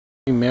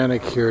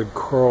Manicured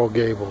coral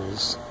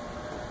gables,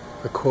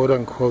 the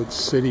quote-unquote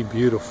city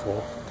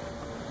beautiful,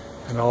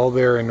 and all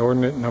their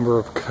inordinate number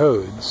of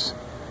codes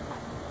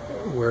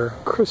where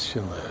a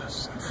Christian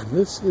lives. And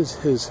this is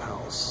his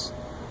house.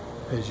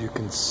 As you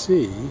can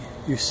see,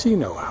 you see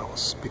no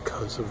house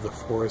because of the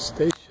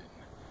forestation.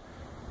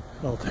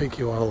 And I'll take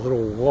you on a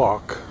little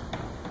walk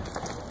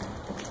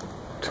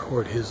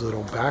toward his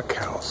little back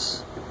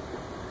house,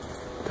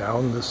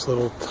 down this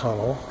little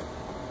tunnel.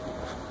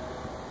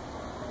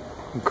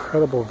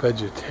 Incredible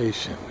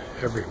vegetation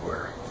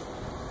everywhere,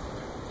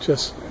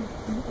 just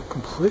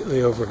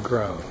completely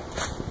overgrown.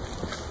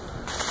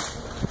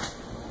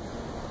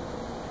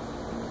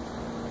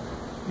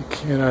 You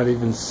cannot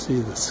even see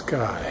the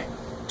sky.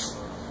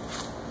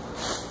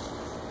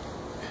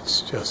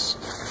 It's just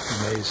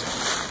amazing.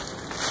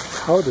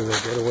 How do they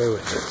get away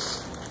with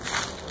this?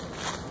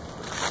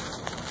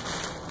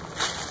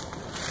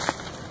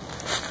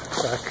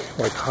 Back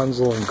like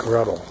Hansel and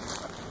Gretel.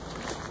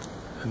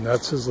 And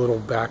that's his little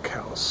back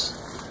house.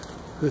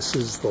 This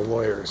is the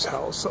lawyer's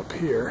house up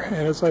here.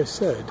 And as I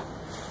said,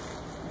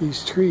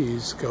 these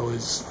trees go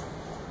as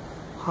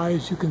high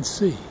as you can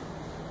see.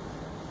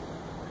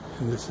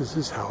 And this is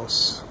his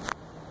house.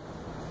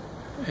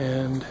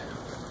 And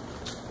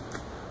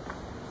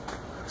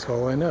that's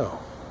all I know.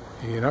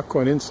 You're not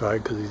going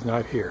inside because he's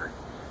not here.